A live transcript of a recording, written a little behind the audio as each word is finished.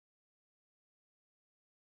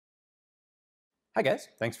Hi guys,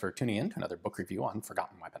 thanks for tuning in to another book review on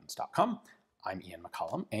ForgottenWeapons.com. I'm Ian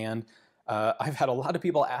McCollum, and I've had a lot of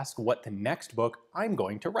people ask what the next book I'm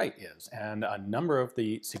going to write is, and a number of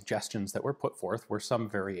the suggestions that were put forth were some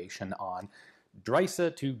variation on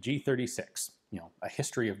Dreyse to G36, a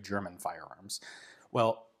history of German firearms.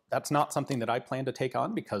 Well, that's not something that I plan to take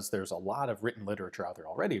on because there's a lot of written literature out there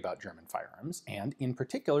already about German firearms, and in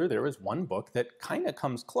particular there is one book that kind of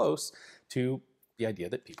comes close to the idea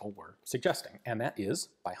that people were suggesting, and that is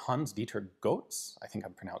by Hans-Dieter Gotz, I think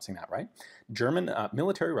I'm pronouncing that right, German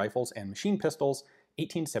Military Rifles and Machine Pistols,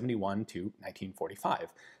 1871 to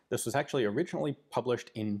 1945. This was actually originally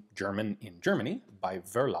published in German in Germany by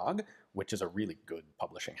Verlag, which is a really good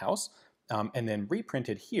publishing house, and then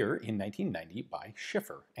reprinted here in 1990 by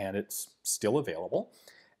Schiffer, and it's still available,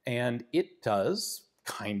 and it does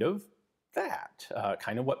kind of that,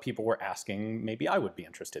 kind of what people were asking maybe I would be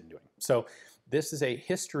interested in doing. So this is a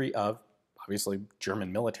history of, obviously, German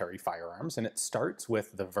military firearms, and it starts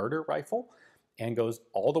with the Werder rifle and goes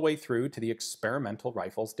all the way through to the experimental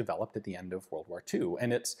rifles developed at the end of World War II.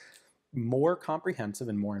 And it's more comprehensive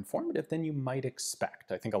and more informative than you might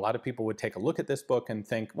expect. I think a lot of people would take a look at this book and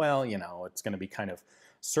think, well, it's going to be kind of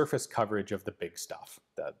surface coverage of the big stuff,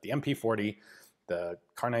 the MP40, the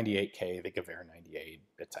Kar 98K, the Gewehr 98,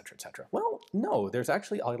 etc., etc. Well, no, there's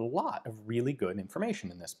actually a lot of really good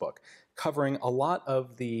information in this book, covering a lot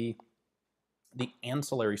of the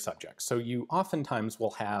ancillary subjects. So you oftentimes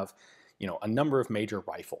will have, a number of major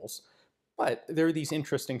rifles, but there are these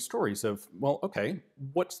interesting stories of, well, okay,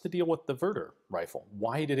 what's the deal with the Werder rifle?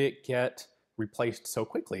 Why did it get replaced so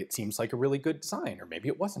quickly? It seems like a really good design, or maybe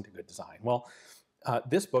it wasn't a good design. Well,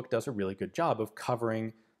 this book does a really good job of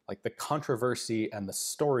covering like the controversy and the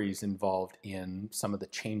stories involved in some of the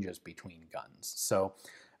changes between guns. So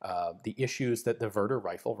the issues that the Werder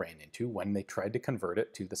rifle ran into when they tried to convert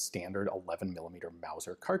it to the standard 11mm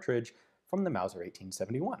Mauser cartridge from the Mauser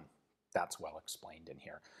 1871. That's well explained in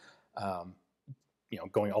here.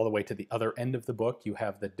 Going all the way to the other end of the book, you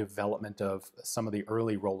have the development of some of the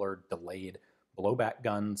early roller delayed blowback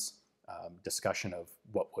guns, discussion of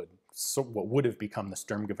what would have become the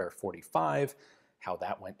Sturmgewehr 45, how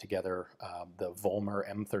that went together, the Vollmer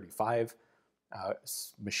M35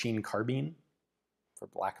 machine carbine, for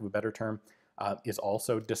lack of a better term, is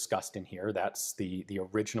also discussed in here. That's the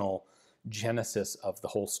original genesis of the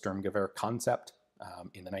whole Sturmgewehr concept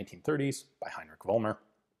in the 1930s by Heinrich Vollmer,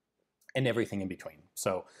 and everything in between.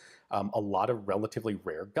 So a lot of relatively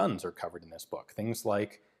rare guns are covered in this book. Things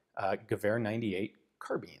like Gewehr 98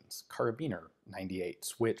 carbines, Karabiner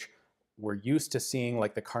 98s, which we're used to seeing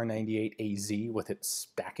like the Kar 98 AZ with its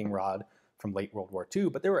stacking rod from late World War II,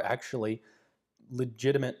 but there were actually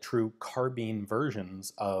legitimate, true carbine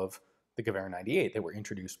versions of the Gewehr 98 that were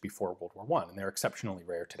introduced before World War I, and they're exceptionally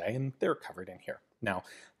rare today, and they're covered in here. Now,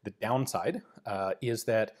 the downside is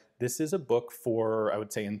that this is a book for, I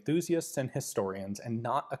would say, enthusiasts and historians, and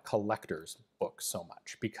not a collector's book so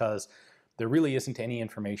much, because there really isn't any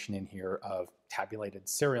information in here of tabulated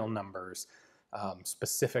serial numbers,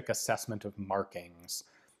 specific assessment of markings,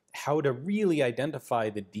 how to really identify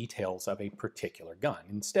the details of a particular gun.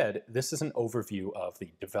 Instead, this is an overview of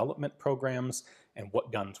the development programs and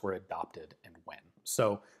what guns were adopted and when.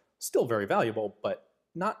 So still very valuable, but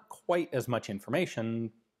not quite as much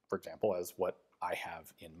information, for example, as what I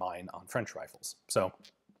have in mine on French rifles. So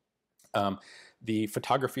the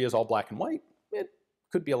photography is all black and white. It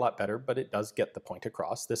could be a lot better, but it does get the point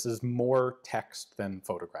across. This is more text than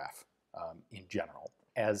photograph. In general,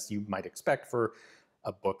 as you might expect for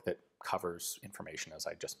a book that covers information as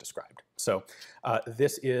I just described. So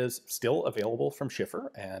this is still available from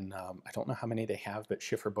Schiffer, and I don't know how many they have, but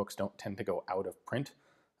Schiffer books don't tend to go out of print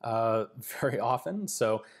very often,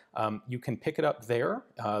 so you can pick it up there.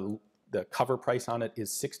 The cover price on it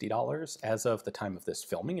is $60 as of the time of this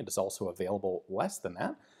filming. It is also available less than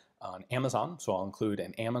that on Amazon, so I'll include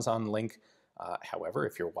an Amazon link. However,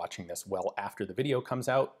 if you're watching this well after the video comes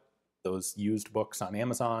out, those used books on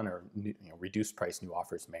Amazon or reduced price new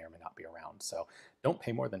offers may or may not be around. So don't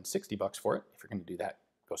pay more than $60 for it. If you're going to do that,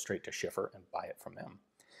 go straight to Schiffer and buy it from them.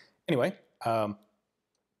 Anyway,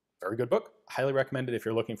 very good book. Highly recommended if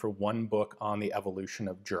you're looking for one book on the evolution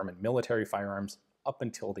of German military firearms up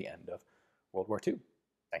until the end of World War II.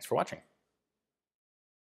 Thanks for watching.